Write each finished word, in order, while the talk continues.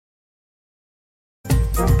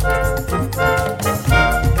Hi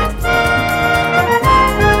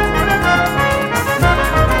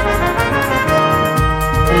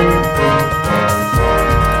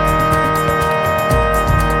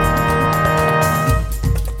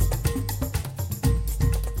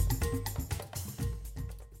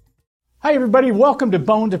everybody, welcome to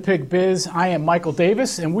Bone to Pick Biz. I am Michael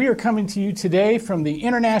Davis and we are coming to you today from the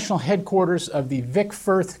international headquarters of the Vic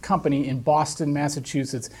Firth Company in Boston,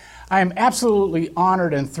 Massachusetts. I am absolutely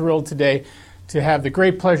honored and thrilled today to have the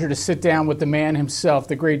great pleasure to sit down with the man himself,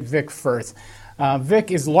 the great Vic Firth. Vic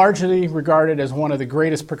is largely regarded as one of the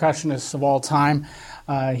greatest percussionists of all time.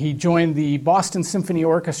 He joined the Boston Symphony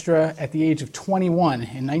Orchestra at the age of 21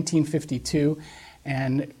 in 1952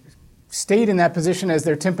 and stayed in that position as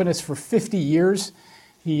their timpanist for 50 years.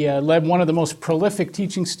 He led one of the most prolific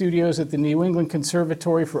teaching studios at the New England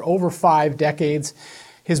Conservatory for over 5 decades.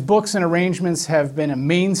 His books and arrangements have been a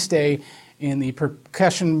mainstay in the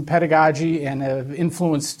percussion pedagogy and have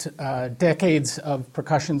influenced decades of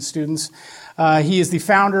percussion students. He is the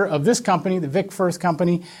founder of this company, the Vic Firth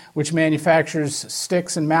Company, which manufactures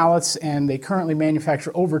sticks and mallets, and they currently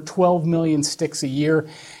manufacture over 12 million sticks a year.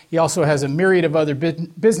 He also has a myriad of other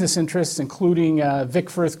business interests, including Vic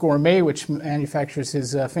Firth Gourmet, which manufactures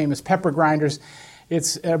his famous pepper grinders.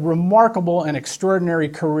 It's a remarkable and extraordinary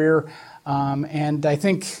career, and I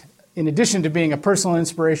think in addition to being a personal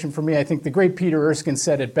inspiration for me, I think the great Peter Erskine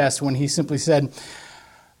said it best when he simply said,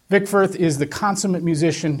 Vic Firth is the consummate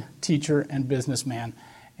musician, teacher, and businessman.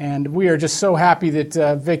 And we are just so happy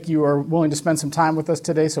that, Vic, you are willing to spend some time with us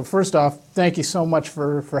today. So first off, thank you so much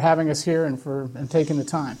for having us here and taking the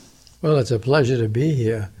time. Well, it's a pleasure to be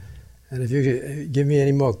here. And if you could give me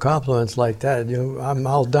any more compliments like that, I'm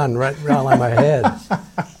all done right around my head.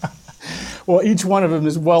 Well, each one of them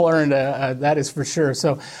is well earned, that is for sure.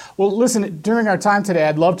 So, well, listen, during our time today,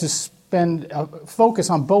 I'd love to focus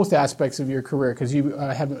on both aspects of your career because you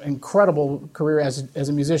have an incredible career as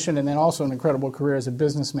a musician and then also an incredible career as a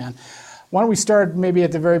businessman. Why don't we start maybe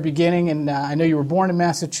at the very beginning? And I know you were born in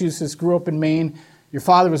Massachusetts, grew up in Maine. Your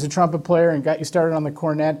father was a trumpet player and got you started on the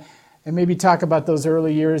cornet. And maybe talk about those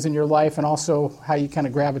early years in your life and also how you kind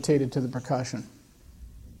of gravitated to the percussion.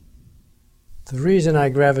 The reason I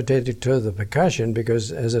gravitated to the percussion,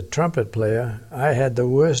 because as a trumpet player, I had the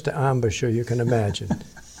worst embouchure you can imagine.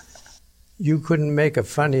 You couldn't make a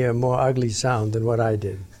funnier, more ugly sound than what I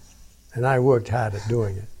did. And I worked hard at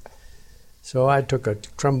doing it. So I took a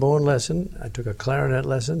trombone lesson, I took a clarinet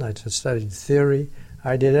lesson, I studied theory,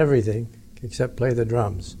 I did everything except play the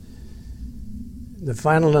drums. The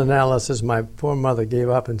final analysis, my poor mother gave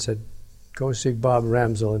up and said, go see Bob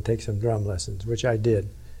Ramsell and take some drum lessons, which I did.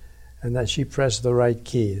 And that she pressed the right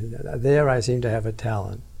key. There I seemed to have a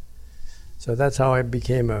talent. So that's how I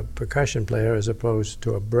became a percussion player as opposed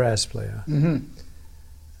to a brass player. Mm-hmm.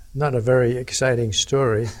 Not a very exciting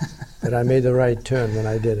story, but I made the right turn when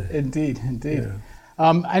I did it. Indeed. Yeah.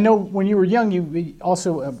 I know when you were young, you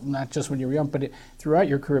also, not just when you were young, but throughout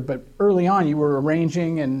your career, but early on you were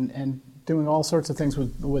arranging and doing all sorts of things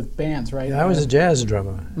with bands, right? Yeah, I was a jazz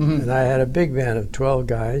drummer, mm-hmm. and I had a big band of 12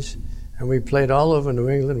 guys, and we played all over New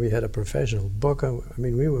England. We had a professional booker. I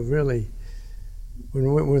mean, we were really...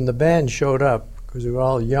 When the band showed up, because we were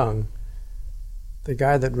all young, the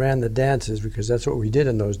guy that ran the dances, because that's what we did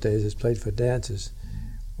in those days, is played for dances,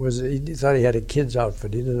 he thought he had a kid's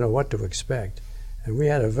outfit. He didn't know what to expect. And we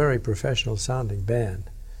had a very professional sounding band.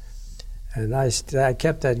 And I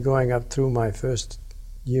kept that going up through my first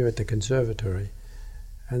year at the conservatory.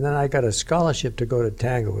 And then I got a scholarship to go to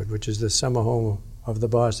Tanglewood, which is the summer home of the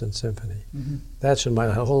Boston Symphony. Mm-hmm. That's when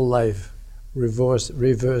my whole life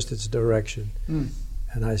reversed its direction.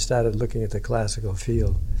 And I started looking at the classical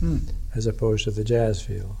field as opposed to the jazz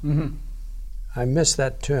field. Mm-hmm. I missed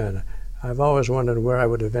that turn. I've always wondered where I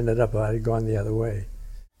would have ended up if I had gone the other way.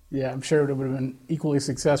 Yeah, I'm sure it would have been equally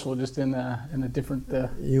successful, just in a different...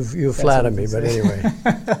 You flatter me, but anyway.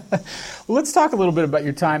 Well, let's talk a little bit about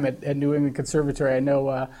your time at New England Conservatory. I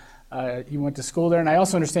know you went to school there, and I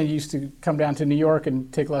also understand you used to come down to New York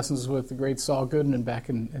and take lessons with the great Saul Goodman back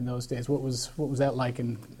in those days. What was that like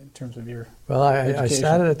in terms of your education? I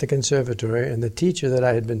started at the conservatory, and the teacher that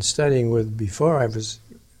I had been studying with before I was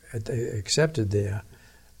accepted there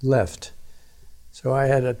left. So I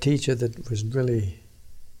had a teacher that was really,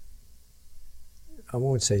 I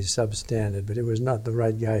won't say substandard, but it was not the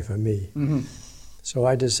right guy for me. Mm-hmm. So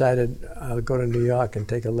I decided I'll go to New York and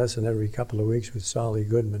take a lesson every couple of weeks with Solly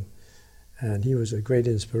Goodman. And he was a great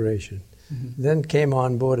inspiration. Mm-hmm. Then came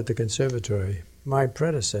on board at the conservatory my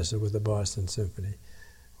predecessor with the Boston Symphony,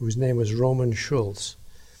 whose name was Roman Schulz.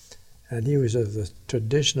 And he was of the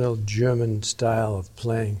traditional German style of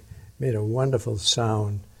playing, made a wonderful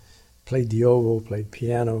sound, played the oboe, played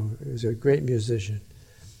piano. He was a great musician.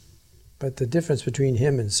 But the difference between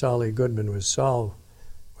him and Solly Goodman was Sol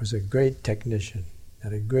was a great technician,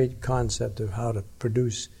 had a great concept of how to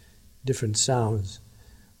produce different sounds,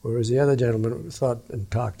 whereas the other gentleman thought and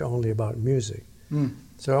talked only about music.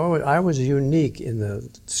 So I was unique in the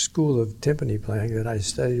school of timpani playing that I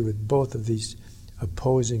studied with both of these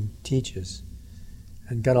opposing teachers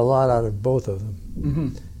and got a lot out of both of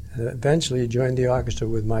them. And eventually joined the orchestra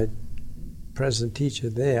with my present teacher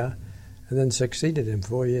there, and then succeeded him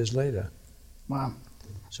 4 years later. Wow.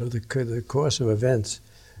 So the course of events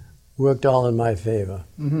worked all in my favor.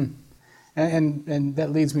 And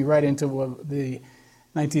that leads me right into the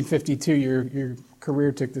 1952, your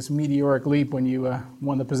career took this meteoric leap when you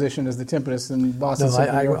won the position as the timpanist in Boston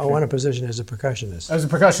Symphony Orchestra. I won a position as a percussionist. As a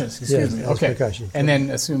percussionist, excuse me. Okay. Percussion. And then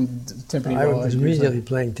assumed timpani. I was immediately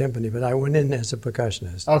playing timpani, but I went in as a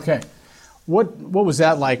percussionist. Okay. What was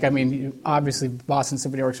that like? I mean, obviously Boston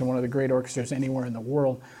Symphony Orchestra, one of the great orchestras anywhere in the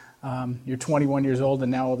world. You're 21 years old,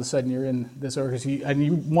 and now all of a sudden you're in this orchestra. And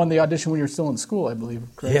you won the audition when you were still in school, I believe,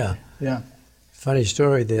 correct? Yeah. Yeah. Funny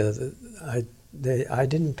story there. I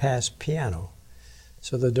didn't pass piano.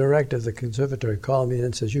 So the director of the conservatory called me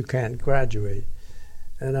and says, "You can't graduate."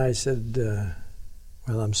 And I said,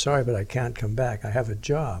 "Well, I'm sorry, but I can't come back. I have a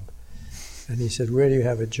job." And he said, "Where do you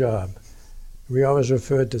have a job?" We always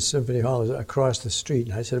referred to Symphony Hall as across the street.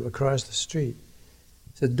 And I said, "Across the street?"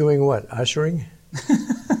 He said, "Doing what, ushering?"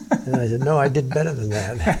 And I said, "No, I did better than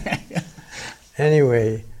that."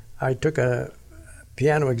 Anyway, I took a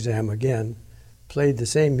piano exam again, played the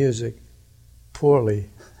same music poorly,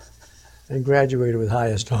 and graduated with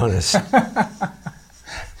highest honors.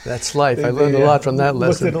 That's life. I learned a lot from that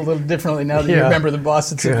lesson. Looked at it a little differently now that you remember the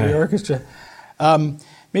Boston Symphony Orchestra.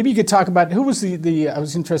 Maybe you could talk about who was the I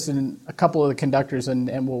was interested in a couple of the conductors,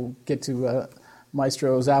 and we'll get to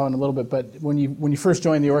Maestro Ozawa in a little bit. But when you first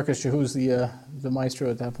joined the orchestra, who was the maestro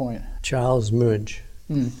at that point? Charles Munch,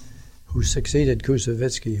 who succeeded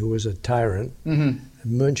Koussevitzky, who was a tyrant.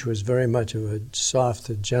 Munch was very much of a soft,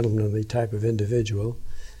 gentlemanly type of individual.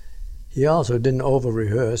 He also didn't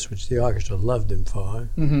over-rehearse, which the orchestra loved him for,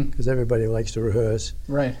 because everybody likes to rehearse.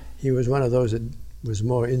 Right. He was one of those that was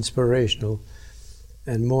more inspirational,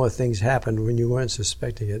 and more things happened when you weren't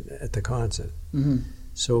suspecting it at the concert.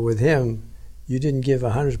 So with him, you didn't give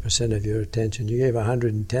 100% of your attention. You gave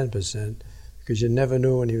 110%, because you never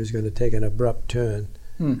knew when he was going to take an abrupt turn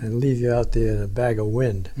and leave you out there in a bag of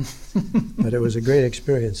wind. But it was a great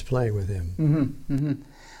experience playing with him.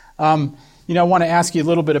 I want to ask you a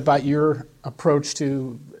little bit about your approach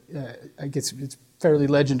to, I guess it's fairly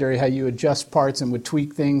legendary how you adjust parts and would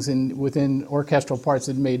tweak things within orchestral parts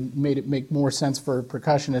that made it make more sense for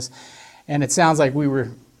percussionists. And it sounds like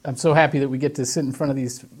I'm so happy that we get to sit in front of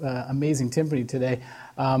these amazing timpani today.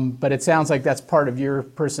 But it sounds like that's part of your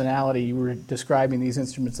personality. You were describing these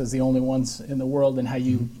instruments as the only ones in the world and how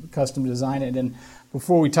you custom design it. And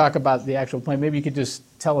before we talk about the actual playing, maybe you could just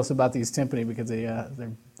tell us about these timpani, because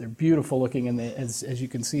they're beautiful looking, and as you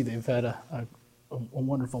can see, they've had a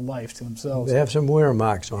wonderful life to themselves. They have some wear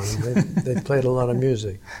marks on them. They've played a lot of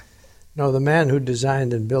music. No, the man who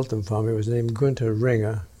designed and built them for me was named Gunther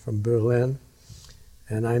Ringer from Berlin.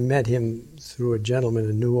 And I met him through a gentleman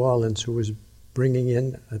in New Orleans who was bringing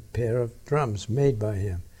in a pair of drums made by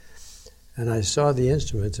him. And I saw the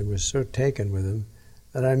instruments and was so taken with them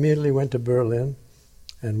that I immediately went to Berlin,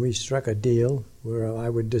 and we struck a deal where I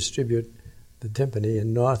would distribute the timpani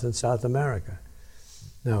in North and South America.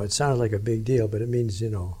 Now, it sounded like a big deal, but it means,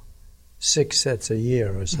 6 sets a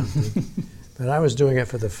year or something. But I was doing it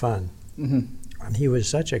for the fun. And he was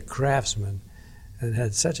such a craftsman and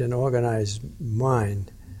had such an organized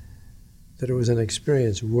mind that it was an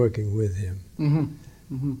experience working with him.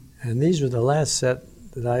 And these were the last set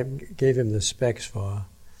that I gave him the specs for.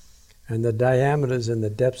 And the diameters and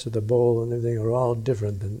the depths of the bowl and everything are all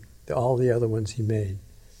different than all the other ones he made.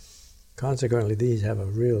 Consequently, these have a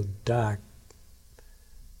real dark,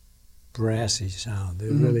 brassy sound.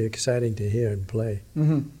 They're really exciting to hear and play,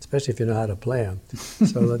 especially if you know how to play them.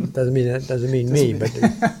 So that doesn't mean me, but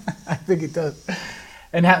I think it does.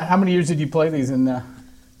 And how many years did you play these in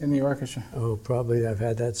the orchestra? Oh, probably I've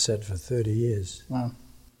had that set for 30 years. Wow,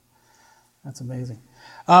 that's amazing.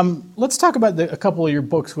 Let's talk about a couple of your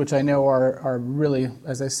books, which I know are really,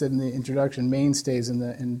 as I said in the introduction, mainstays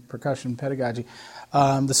in percussion pedagogy.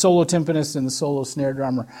 The Solo Timpanist and the Solo Snare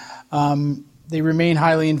Drummer. They remain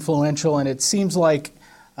highly influential, and it seems like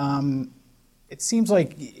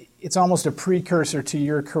it's almost a precursor to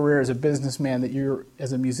your career as a businessman, that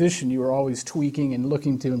as a musician, you were always tweaking and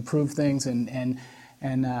looking to improve things and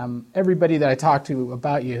And everybody that I talked to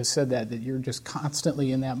about you has said that you're just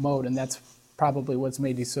constantly in that mode, and that's probably what's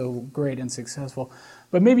made you so great and successful.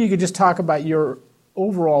 But maybe you could just talk about your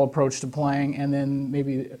overall approach to playing, and then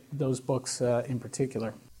maybe those books in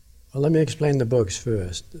particular. Well, let me explain the books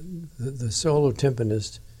first. The Solo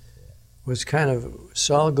Timpanist was kind of,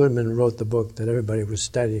 Saul Goodman wrote the book that everybody was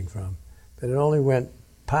studying from, but it only went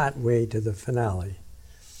part way to the finale.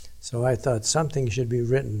 So I thought something should be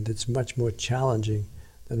written that's much more challenging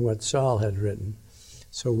than what Saul had written.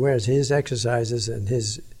 So where his exercises and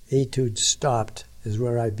his etudes stopped is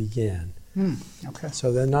where I began. Okay.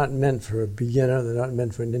 So they're not meant for a beginner, they're not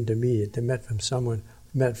meant for an intermediate, they're meant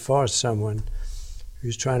for someone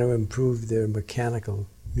who's trying to improve their mechanical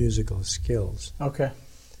musical skills. Okay.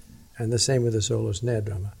 And the same with the solo snare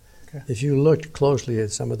drummer. Okay. If you looked closely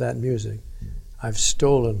at some of that music, I've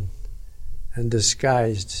stolen and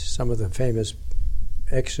disguised some of the famous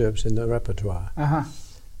excerpts in the repertoire. Uh-huh.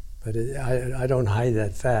 But I don't hide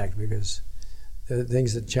that fact, because they're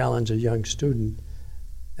things that challenge a young student,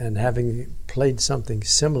 and having played something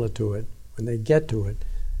similar to it, when they get to it,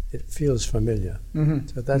 it feels familiar. Mm-hmm.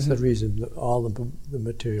 So that's the reason that all the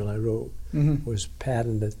material I wrote was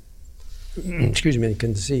patented, and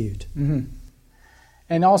conceived. Mm-hmm.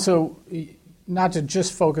 And also, not to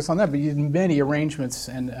just focus on that, but you did many arrangements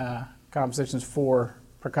and compositions for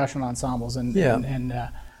percussion ensembles, and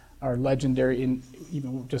are legendary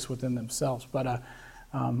even just within themselves. But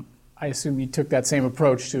I assume you took that same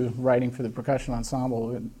approach to writing for the percussion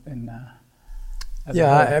ensemble.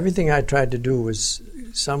 Everything I tried to do was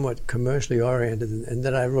somewhat commercially oriented, and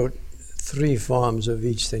then I wrote 3 forms of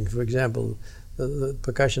each thing. For example, the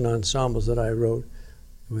percussion ensembles that I wrote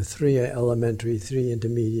were 3 elementary, 3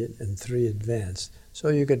 intermediate, and 3 advanced.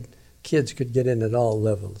 So kids could get in at all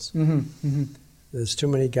levels. Mm-hmm. Mm-hmm. There's too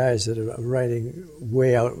many guys that are writing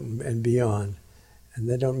way out and beyond, and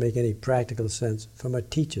they don't make any practical sense from a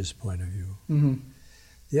teacher's point of view. Mm-hmm.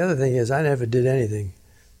 The other thing is, I never did anything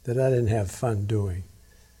that I didn't have fun doing.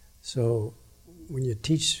 So when you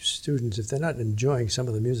teach students, if they're not enjoying some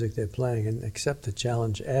of the music they're playing and accept the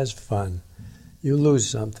challenge as fun, you lose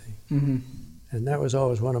something. Mm-hmm. And that was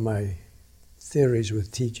always one of my theories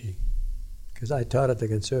with teaching, because I taught at the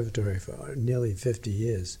conservatory for nearly 50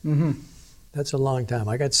 years. Mm-hmm. That's a long time.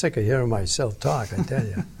 I got sick of hearing myself talk, I tell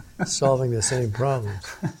you, solving the same problems.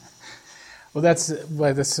 Well, that's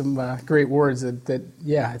some great words that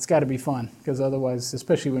it's got to be fun, because otherwise,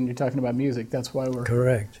 especially when you're talking about music, that's why we're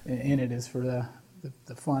correct in it, is for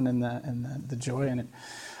the fun and the joy in it.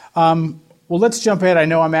 Well, let's jump ahead. I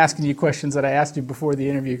know I'm asking you questions that I asked you before the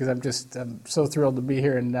interview, because I'm so thrilled to be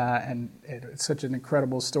here, and it's such an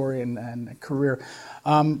incredible story and career.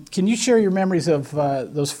 Can you share your memories of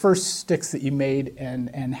those first sticks that you made,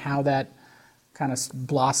 and how that kind of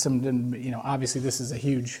blossomed? And obviously this is a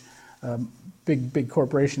huge, big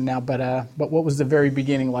corporation now, but what was the very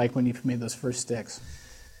beginning like when you made those first sticks?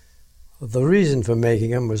 The reason for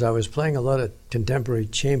making them was I was playing a lot of contemporary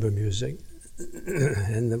chamber music,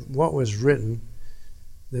 and what was written,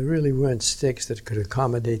 there really weren't sticks that could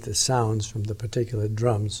accommodate the sounds from the particular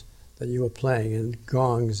drums that you were playing, and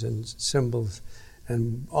gongs and cymbals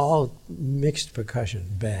and all mixed percussion,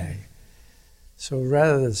 bag. So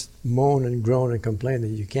rather than moan and groan and complain that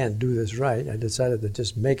you can't do this right, I decided to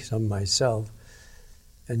just make some myself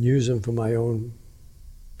and use them for my own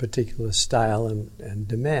particular style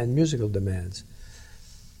and musical demands.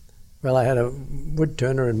 Well, I had a wood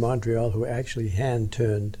turner in Montreal who actually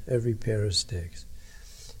hand-turned every pair of sticks.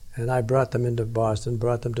 And I brought them into Boston,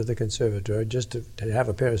 brought them to the conservatory just to have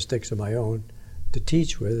a pair of sticks of my own to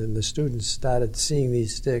teach with, and the students started seeing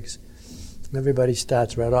these sticks. Everybody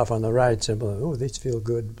starts right off on the ride cymbal, oh, these feel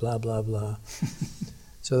good, blah, blah, blah.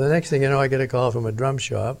 So the next thing you know, I get a call from a drum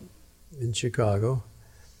shop in Chicago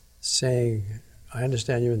saying, I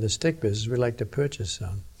understand you're in the stick business, we'd like to purchase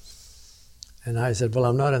some. And I said, well,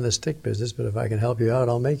 I'm not in the stick business, but if I can help you out,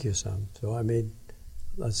 I'll make you some. So I made,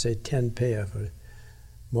 let's say, 10 pair for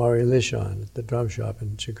Maury Lishon at the drum shop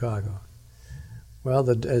in Chicago. Well,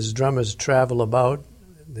 as drummers travel about,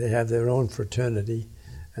 they have their own fraternity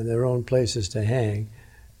and their own places to hang.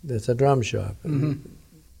 That's a drum shop. Mm-hmm.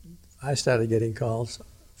 I started getting calls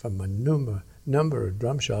from a number of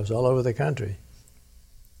drum shops all over the country.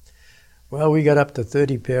 Well, we got up to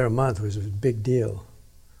 30 pair a month, which was a big deal.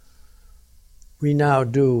 We now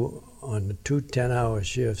do, on 2 10-hour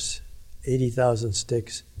shifts, 80,000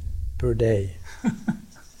 sticks per day.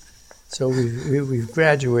 So we've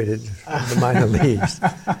graduated from the minor leagues.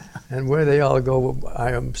 And where they all go,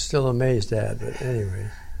 I am still amazed at. But anyway,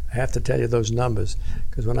 I have to tell you those numbers,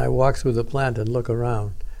 because when I walk through the plant and look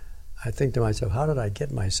around, I think to myself, how did I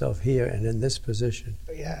get myself here and in this position?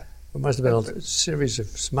 Yeah. It must have been a series of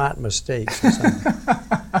smart mistakes or something.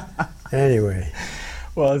 Anyway.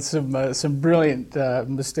 Well, it's some brilliant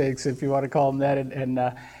mistakes, if you want to call them that,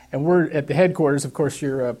 and we're at the headquarters. Of course,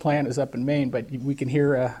 your plant is up in Maine, but we can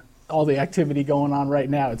hear all the activity going on right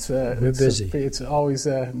now. We're busy. It's always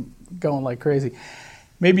going like crazy.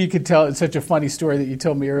 Maybe you could tell. It's such a funny story that you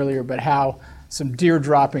told me earlier, but how some deer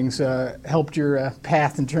droppings helped your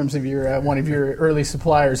path in terms of your one of your early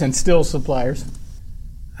suppliers and still suppliers.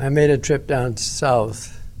 I made a trip down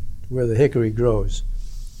south where the hickory grows.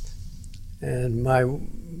 And my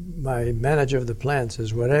manager of the plant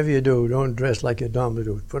says, whatever you do, don't dress like you normally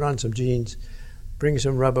do. Put on some jeans, bring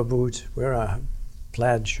some rubber boots, wear a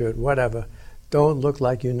plaid shirt, whatever. Don't look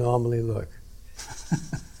like you normally look.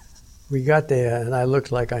 We got there, and I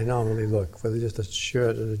looked like I normally look, with just a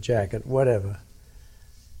shirt and a jacket, whatever.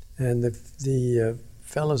 And the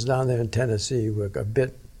fellows down there in Tennessee were a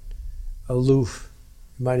bit aloof,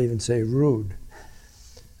 you might even say rude,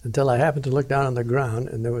 until I happened to look down on the ground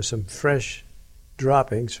and there were some fresh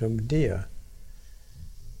droppings from deer.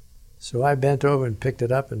 So I bent over and picked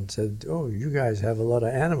it up and said, oh, you guys have a lot of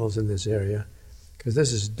animals in this area, because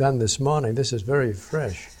this is done this morning. This is very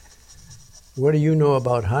fresh. What do you know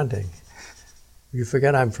about hunting? You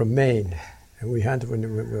forget I'm from Maine, and we hunt when we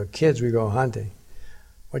were kids. We go hunting.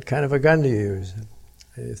 What kind of a gun do you use?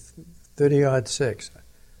 30-06.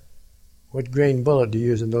 What grain bullet do you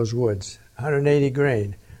use in those woods? 180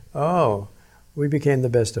 grain. Oh, we became the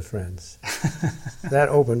best of friends. That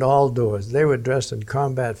opened all doors. They were dressed in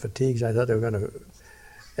combat fatigues. I thought they were going to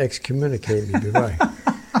excommunicate me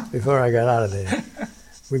before I got out of there.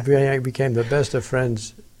 We became the best of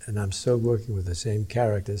friends, and I'm still working with the same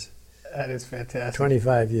characters. That is fantastic.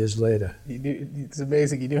 25 years later. It's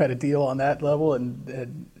amazing you knew how to deal on that level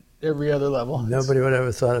and every other level. Nobody would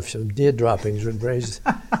ever thought of some deer droppings would raise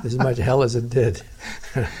as much hell as it did.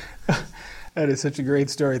 That is such a great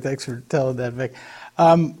story. Thanks for telling that, Vic.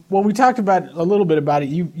 Well, we talked about a little bit about it.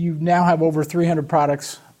 You now have over 300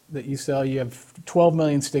 products that you sell. You have 12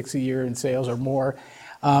 million sticks a year in sales or more.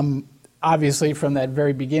 Obviously, from that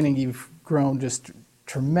very beginning, you've grown just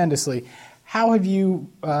tremendously. How have you?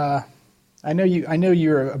 I know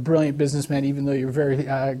you're a brilliant businessman, even though you're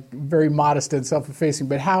very modest and self-effacing.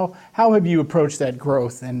 But how have you approached that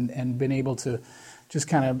growth and been able to just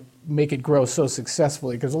kind of make it grow so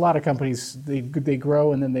successfully? Because a lot of companies they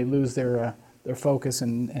grow and then they lose their focus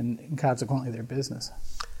and consequently their business.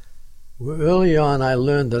 Well, early on, I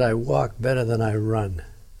learned that I walk better than I run.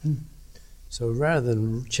 So rather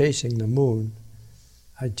than chasing the moon,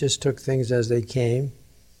 I just took things as they came,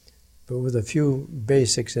 but with a few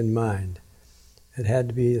basics in mind. It had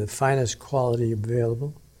to be the finest quality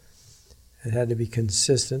available. It had to be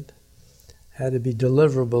consistent. Had to be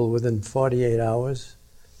deliverable within 48 hours.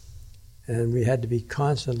 And we had to be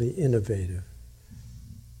constantly innovative.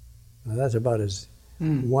 Now, that's about as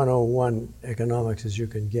 101 economics as you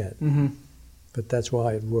can get. Mm-hmm. But that's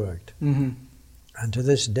why it worked. Mm-hmm. And to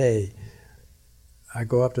this day, I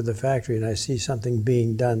go up to the factory and I see something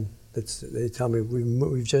being done. They tell me,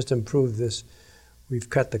 we've just improved this. We've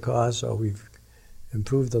cut the costs, or we've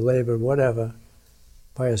improved the labor, whatever,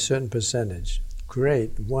 by a certain percentage.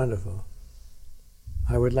 Great, wonderful.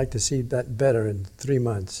 I would like to see that better in 3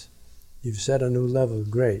 months. You've set a new level,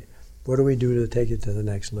 great. What do we do to take it to the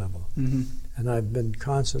next level? Mm-hmm. And I've been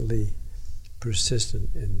constantly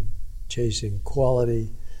persistent in chasing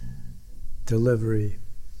quality, delivery,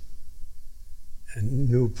 and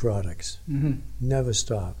new products. Mm-hmm. Never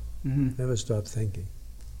stop. Mm-hmm. Never stop thinking.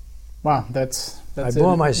 Wow, that's I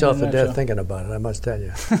bore myself to death thinking about it, I must tell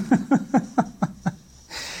you.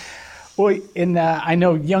 Well, and I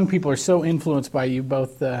know young people are so influenced by you,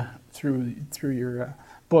 both through your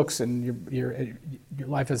books and your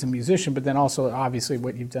life as a musician, but then also obviously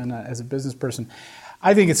what you've done as a business person.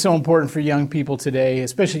 I think it's so important for young people today,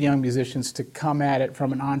 especially young musicians, to come at it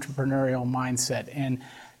from an entrepreneurial mindset. And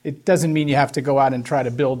it doesn't mean you have to go out and try to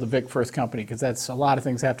build the Vic Firth company, because that's a lot of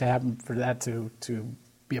things have to happen for that to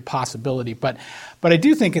be a possibility. But I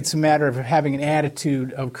do think it's a matter of having an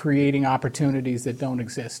attitude of creating opportunities that don't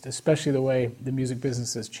exist, especially the way the music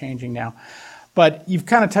business is changing now. But you've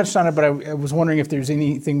kind of touched on it, but I was wondering if there's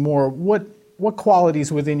anything more. What qualities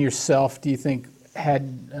within yourself do you think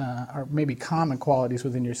had, or maybe common qualities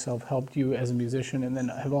within yourself, helped you as a musician and then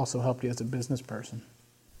have also helped you as a business person?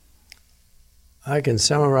 I can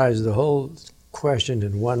summarize the whole question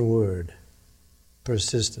in one word: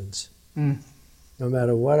 persistence. No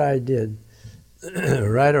matter what I did,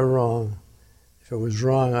 right or wrong, if it was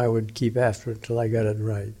wrong, I would keep after it till I got it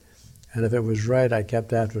right. And if it was right, I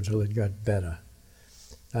kept after it till it got better.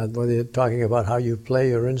 Whether you're talking about how you play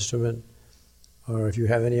your instrument or if you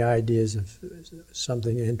have any ideas of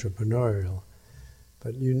something entrepreneurial.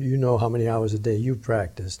 But you know how many hours a day you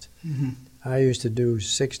practiced. Mm-hmm. I used to do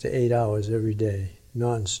 6 to 8 hours every day,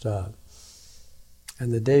 nonstop.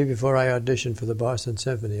 And the day before I auditioned for the Boston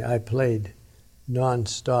Symphony, I played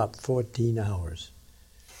nonstop 14 hours.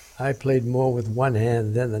 I played more with one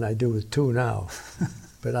hand then than I do with two now.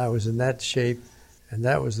 But I was in that shape, and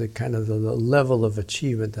that was the kind of the level of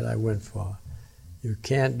achievement that I went for. You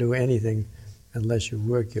can't do anything unless you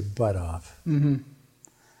work your butt off. Mm-hmm.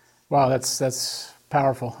 Wow, that's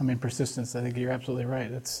powerful. I mean, persistence. I think you're absolutely right.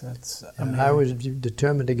 That's amazing. I was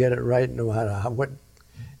determined to get it right, no matter what.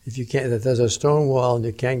 If you can't, if there's a stone wall and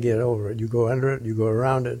you can't get over it, you go under it, you go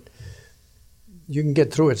around it. You can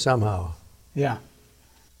get through it somehow. Yeah.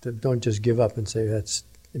 Don't just give up and say that's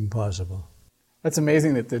impossible. That's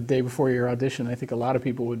amazing that the day before your audition, I think a lot of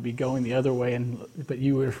people would be going the other way, but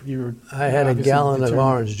you were. I had a gallon of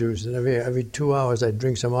orange juice, and every 2 hours I'd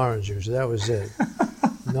drink some orange juice. That was it,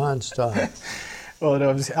 nonstop. Well,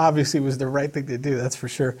 it obviously was the right thing to do. That's for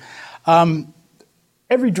sure.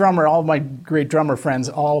 Every drummer, all my great drummer friends,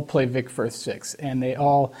 all play Vic Firth sticks, and they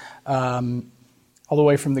all the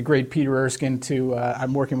way from the great Peter Erskine to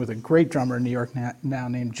I'm working with a great drummer in New York now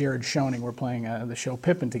named Jared Schoening. We're playing the show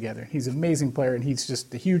Pippin together. He's an amazing player, and he's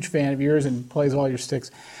just a huge fan of yours and plays all your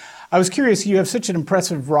sticks. I was curious, you have such an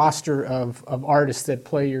impressive roster of artists that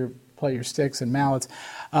play your sticks and mallets.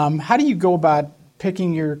 How do you go about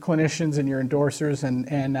picking your clinicians and your endorsers,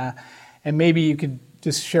 and maybe you could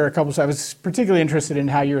just share a couple. So I was particularly interested in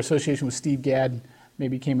how your association with Steve Gadd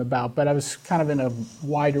maybe came about, but I was kind of in a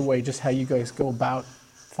wider way just how you guys go about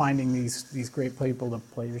finding these great people to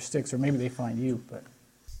play your sticks, or maybe they find you. But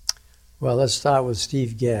well, let's start with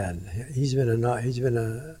Steve Gadd. He's been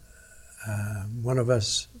one of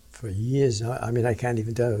us for years. I mean, I can't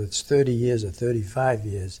even tell if it's 30 years or 35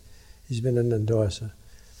 years. He's been an endorser,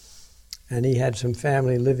 and he had some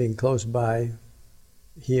family living close by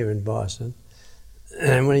here in Boston.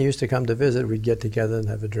 And when he used to come to visit, we'd get together and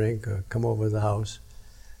have a drink or come over to the house.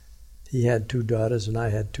 He had 2 daughters and I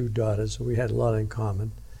had 2 daughters, so we had a lot in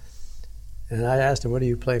common. And I asked him, what do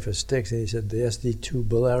you play for sticks? And he said, the SD2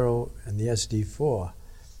 Bolero and the SD4. I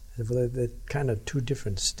said, well, they're kind of 2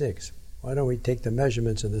 different sticks. Why don't we take the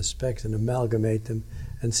measurements and the specs and amalgamate them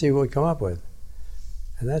and see what we come up with?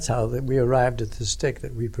 And that's how we arrived at the stick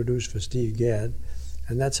that we produced for Steve Gadd.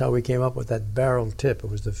 And that's how we came up with that barrel tip. It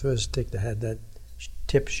was the first stick that had that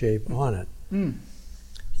tip shape on it. Mm.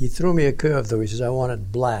 He threw me a curve, though. He says, I want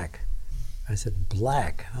it black. I said,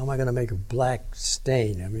 black? How am I going to make a black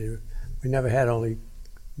stain? I mean, we never had only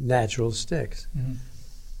natural sticks. Mm-hmm.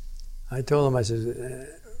 I told him, I said,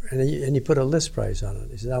 and he put a list price on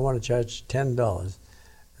it. He said, I want to charge $10.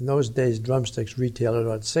 In those days, drumsticks retailed at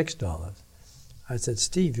about $6. I said,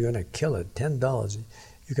 Steve, you're going to kill it, $10.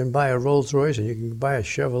 You can buy a Rolls Royce and you can buy a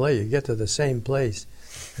Chevrolet. You get to the same place,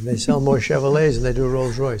 and they sell more Chevrolets than they do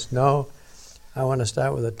Rolls Royce. No, I want to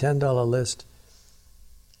start with a $10 list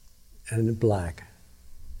and black.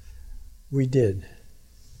 We did.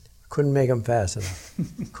 Couldn't make them fast enough.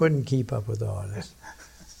 Couldn't keep up with the orders.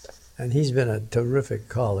 And he's been a terrific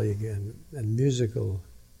colleague and musical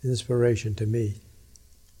inspiration to me.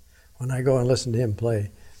 When I go and listen to him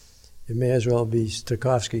play, it may as well be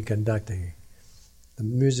Stokowski conducting. The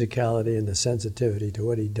musicality and the sensitivity to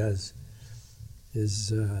what he does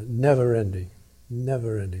is never-ending,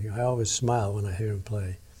 never-ending. I always smile when I hear him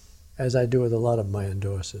play, as I do with a lot of my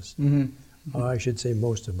endorsers. Mm-hmm. Mm-hmm. Or I should say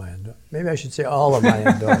most of my endorsers. Maybe I should say all of my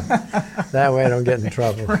endorsers. That way I don't get in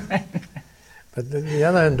trouble. Right. But the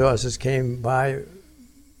other endorsers came by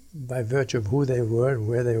virtue of who they were and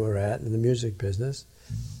where they were at in the music business.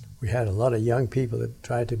 We had a lot of young people that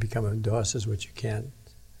tried to become endorsers, which you can't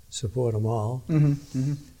support them all. Mm-hmm.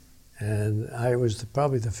 Mm-hmm. And I was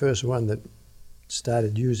probably the first one that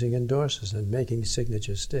started using endorsers and making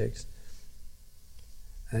signature sticks.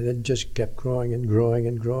 And it just kept growing and growing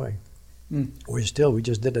and growing. Mm. We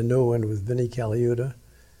just did a new one with Vinnie Caliuta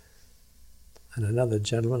and another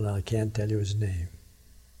gentleman, I can't tell you his name.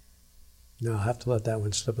 No, I'll have to let that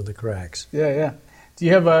one slip in the cracks. Yeah, yeah. Do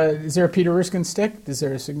you have is there a Peter Erskine stick? Is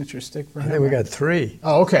there a signature stick for him? I think we got 3.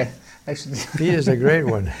 Oh, okay. Actually, Peter's a great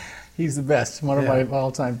one. He's the best. One of my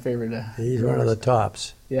all-time favorite. He's one of the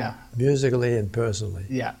tops. Yeah. Musically and personally.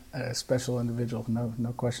 Yeah, a special individual,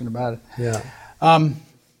 no question about it. Yeah.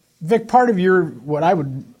 Vic, part of your, what I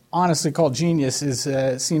would honestly call genius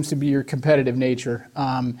is seems to be your competitive nature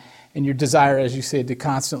and your desire, as you said, to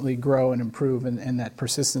constantly grow and improve and that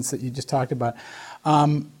persistence that you just talked about.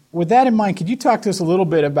 With that in mind, could you talk to us a little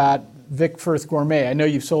bit about Vic Firth Gourmet? I know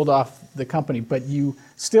you've sold off the company, but you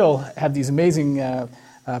still have these amazing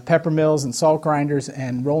pepper mills and salt grinders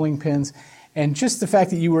and rolling pins, and just the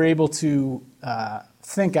fact that you were able to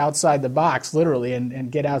think outside the box, literally,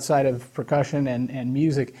 and get outside of percussion and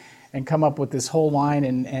music, and come up with this whole line.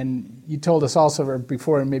 And you told us also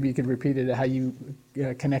before, and maybe you could repeat it, how you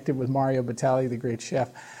connected with Mario Batali, the great chef.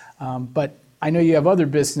 But I know you have other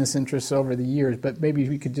business interests over the years, but maybe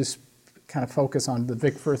we could just kind of focus on the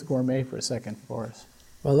Vic Firth Gourmet for a second for us.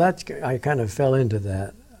 Well, I kind of fell into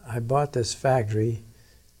that. I bought this factory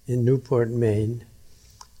in Newport, Maine,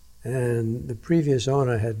 and the previous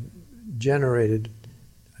owner had generated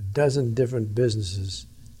a dozen different businesses,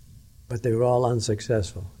 but they were all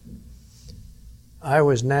unsuccessful. I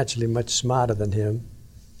was naturally much smarter than him,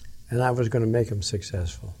 and I was going to make him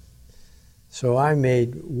successful. So I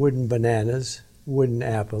made wooden bananas, wooden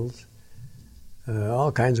apples,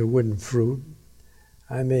 all kinds of wooden fruit.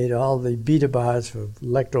 I made all the beta bars for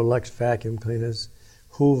Electrolux vacuum cleaners,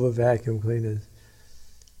 Hoover vacuum cleaners.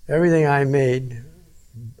 Everything I made,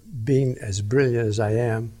 being as brilliant as I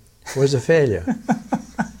am, was a failure.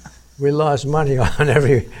 We lost money on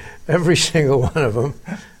every single one of them,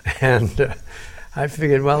 and I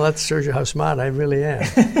figured, well, that shows you how smart I really am.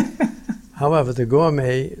 However, the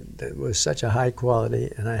Gourmet was such a high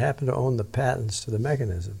quality, and I happened to own the patents to the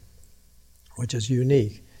mechanism, which is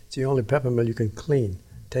unique. It's the only pepper mill you can clean,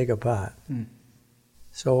 take apart.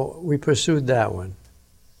 So we pursued that one.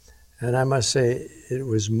 And I must say, it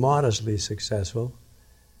was modestly successful,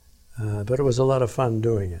 but it was a lot of fun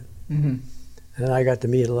doing it. Mm-hmm. And I got to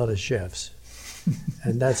meet a lot of chefs.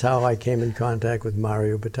 And that's how I came in contact with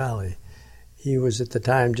Mario Batali. He was at the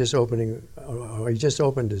time just opening, or he just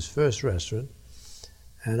opened his first restaurant,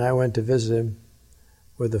 and I went to visit him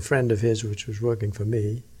with a friend of his, which was working for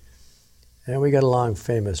me, and we got along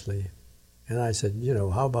famously. And I said,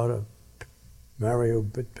 how about a Mario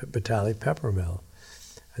Batali pepper mill?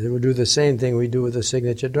 I said, we'll do the same thing we do with the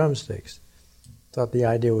signature drumsticks. Thought the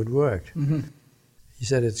idea would work. Mm-hmm. He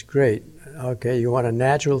said, it's great. Okay, you want a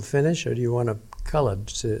natural finish, or do you want a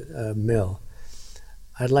colored mill?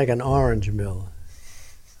 I'd like an orange mill.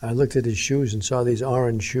 I looked at his shoes and saw these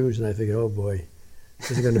orange shoes, and I figured, oh boy,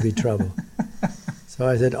 this is going to be trouble. So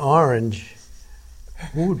I said, orange.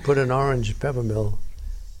 Who would put an orange pepper mill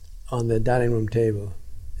on the dining room table?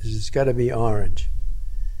 It's got to be orange.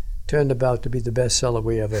 Turned about to be the best seller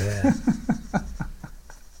we ever had.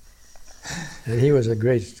 And he was a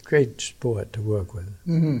great sport to work with.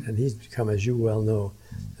 Mm-hmm. And he's become, as you well know,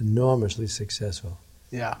 enormously successful.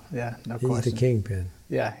 Yeah, no question. He's the kingpin.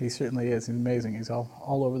 Yeah, he certainly is. He's amazing. He's all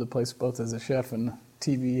over the place, both as a chef and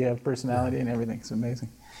TV personality and everything. It's amazing.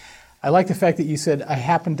 I like the fact that you said, I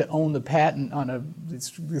happen to own the patent on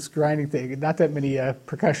this grinding thing. Not that many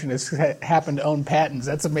percussionists happen to own patents.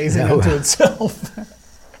 That's amazing unto itself.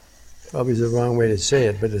 Probably the wrong way to say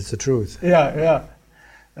it, but it's the truth. Yeah.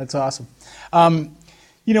 That's awesome.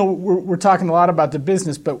 We're talking a lot about the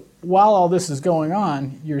business, but while all this is going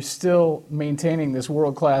on, you're still maintaining this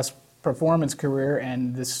world-class performance career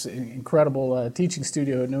and this incredible teaching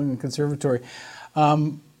studio at New England Conservatory.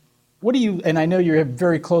 What do you? And I know you're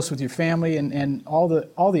very close with your family and all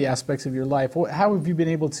the aspects of your life. How have you been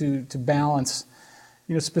able to balance,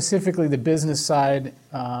 specifically the business side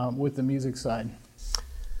with the music side?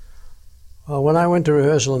 Well, when I went to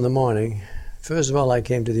rehearsal in the morning, first of all, I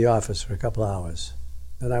came to the office for a couple hours.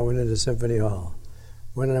 Then I went into Symphony Hall.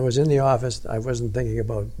 When I was in the office, I wasn't thinking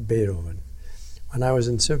about Beethoven. When I was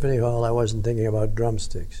in Symphony Hall, I wasn't thinking about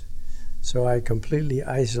drumsticks. So I completely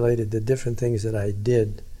isolated the different things that I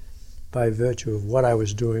did by virtue of what I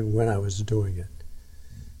was doing when I was doing it.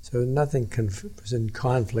 So nothing was in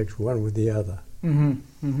conflict one with the other. Mm-hmm.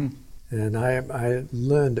 Mm-hmm. And I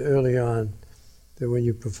learned early on that when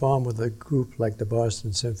you perform with a group like the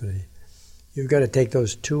Boston Symphony, you've got to take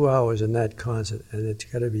those 2 hours in that concert, and it's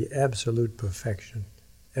got to be absolute perfection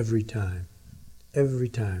every time. Every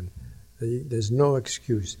time. There's no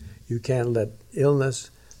excuse. You can't let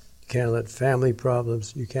illness, you can't let family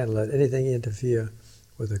problems, you can't let anything interfere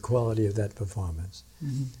with the quality of that performance.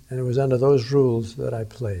 Mm-hmm. And it was under those rules that I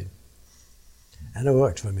played. And it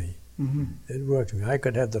worked for me. Mm-hmm. It worked for me. I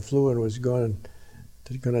could have the flu and was going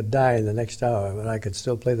to die in the next hour, but I could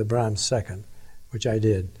still play the Brahms second, which I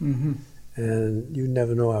did. Mm-hmm. And you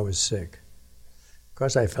never know I was sick. Of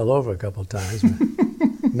course, I fell over a couple of times,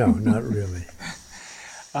 but no, not really.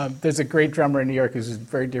 There's a great drummer in New York who's a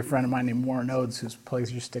very dear friend of mine named Warren Oates, who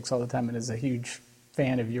plays your sticks all the time and is a huge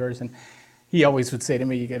fan of yours. And he always would say to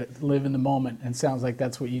me, you got to live in the moment. And it sounds like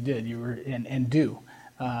that's what you did. You were, and do.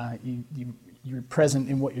 You're present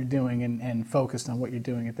in what you're doing and focused on what you're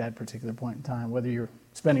doing at that particular point in time, whether you're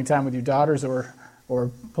spending time with your daughters or or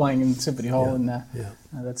playing in Symphony Hall, Yeah, and yeah.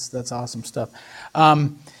 That's awesome stuff.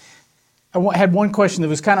 Had one question that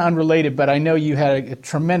was kind of unrelated, but I know you had a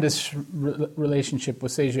tremendous relationship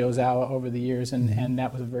with Seiji Ozawa over the years, and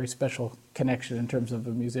that was a very special connection in terms of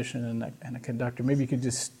a musician and a conductor. Maybe you could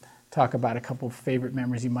just talk about a couple of favorite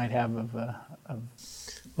memories you might have of.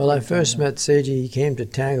 Well, I first met Seiji. He came to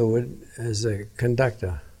Tanglewood as a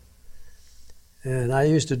conductor. And I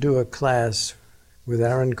used to do a class with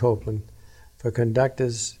Aaron Copland for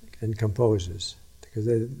conductors and composers, because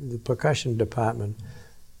the percussion department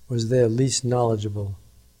was their least knowledgeable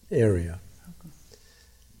area.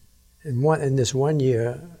 In this one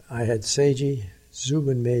year, I had Seiji,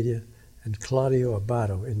 Zubin Mehta, and Claudio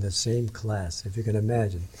Abbado in the same class, if you can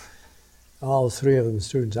imagine. All three of them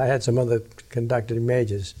students. I had some other conducting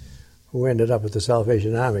majors who ended up with the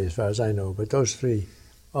Salvation Army, as far as I know, but those three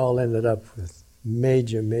all ended up with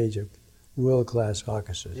major world-class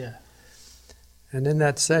orchestras. Yeah. And in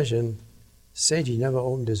that session, Seiji never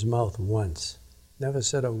opened his mouth once, never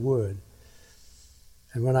said a word.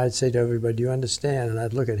 And when I'd say to everybody, "Do you understand?" and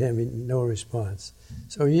I'd look at him, no response.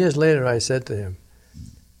 So years later, I said to him,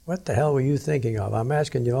 "What the hell were you thinking of? I'm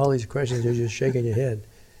asking you all these questions, you're just shaking your head."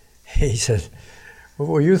 He said, "What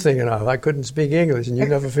were you thinking of? I couldn't speak English, and you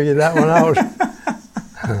never figured that one out."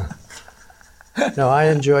 No, I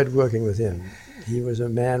enjoyed working with him. He was a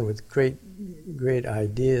man with great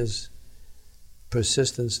ideas,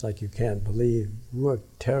 persistence like you can't believe,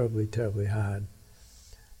 worked terribly hard.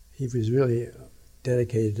 He was really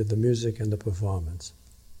dedicated to the music and the performance.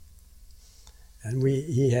 And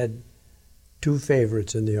he had two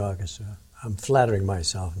favorites in the orchestra. I'm flattering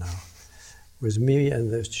myself now. It was me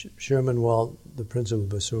and the Sherman Walt, the principal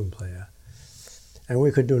bassoon player. And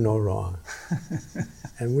we could do no wrong.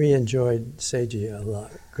 And we enjoyed Seiji a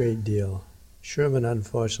great deal. Sherman,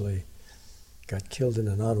 unfortunately, got killed in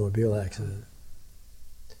an automobile accident.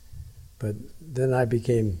 But then I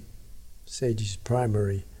became Seiji's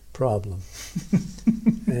primary problem.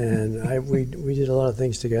 And we did a lot of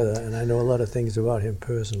things together, and I know a lot of things about him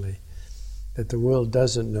personally that the world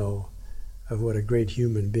doesn't know, of what a great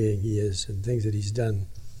human being he is and things that he's done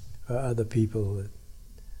for other people that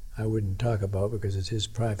I wouldn't talk about because it's his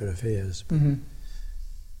private affairs. But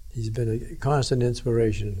he's been a constant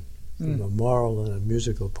inspiration from a moral and a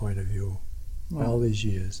musical point of view all these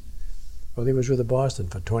years. Well, he was with the Boston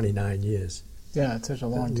for 29 years. Yeah, it's such a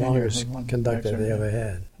long the tenure. longest conductor they ever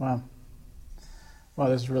had. Wow. Wow,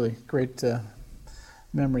 that's really great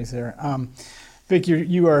memories there. Vic,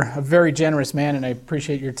 you are a very generous man, and I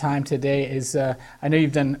appreciate your time today. I know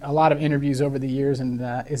you've done a lot of interviews over the years, and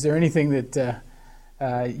is there anything that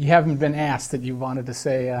you haven't been asked that you wanted to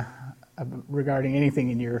say regarding anything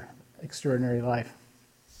in your extraordinary life?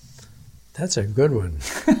 That's a good one.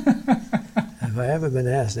 Have I ever been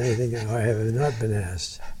asked anything, or have I not been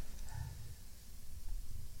asked?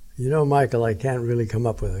 You know, Michael, I can't really come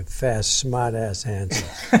up with a fast, smart-ass answer.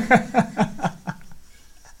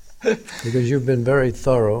 Because you've been very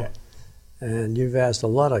thorough, and you've asked a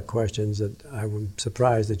lot of questions that I'm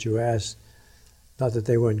surprised that you asked. Not that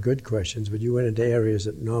they weren't good questions, but you went into areas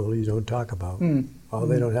that normally you don't talk about, or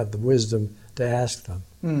they don't have the wisdom to ask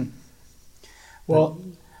them. Well,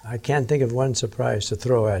 I can't think of one surprise to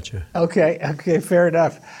throw at you. Okay, fair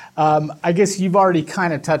enough. I guess you've already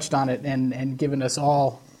kind of touched on it and given us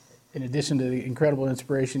all, in addition to the incredible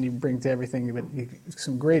inspiration you bring to everything, but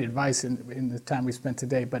some great advice in the time we spent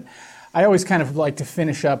today. But I always kind of like to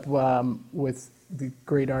finish up with the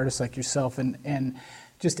great artists like yourself and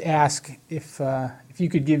just ask if you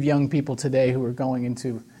could give young people today who are going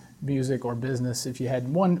into music or business, if you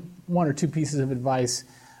had one or two pieces of advice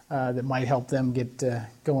that might help them get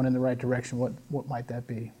going in the right direction, what might that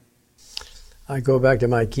be? I go back to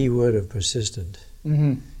my key word of persistent.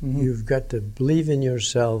 You've got to believe in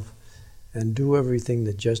yourself and do everything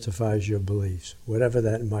that justifies your beliefs, whatever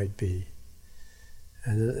that might be.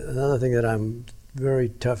 And another thing that I'm very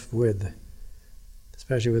tough with,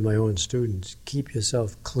 especially with my own students, keep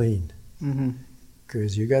yourself clean.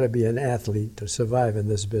 Because you got to be an athlete to survive in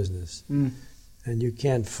this business. And you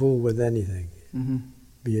can't fool with anything,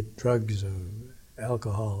 be it drugs or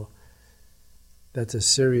alcohol. That's a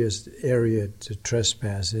serious area to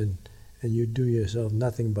trespass in, and you do yourself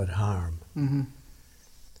nothing but harm.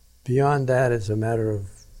 Beyond that, it's a matter of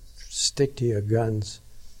stick to your guns,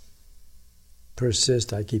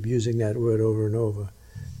 persist. I keep using that word over and over,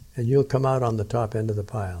 and you'll come out on the top end of the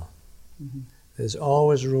pile. There's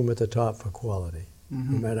always room at the top for quality.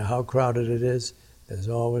 No matter how crowded it is, there's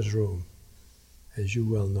always room, as you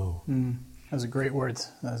well know. Those are great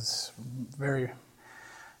words. That's very,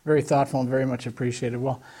 Very thoughtful and very much appreciated.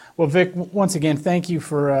 Well, Vic, once again, thank you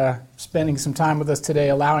for spending some time with us today,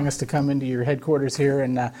 allowing us to come into your headquarters here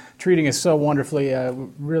and treating us so wonderfully.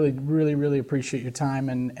 Really, really, really appreciate your time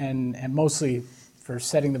and mostly for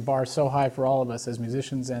setting the bar so high for all of us as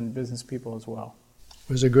musicians and business people as well.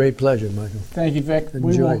 It was a great pleasure, Michael. Thank you, Vic.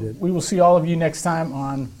 Enjoyed it. We will see all of you next time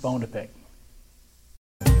on Bone to Pick.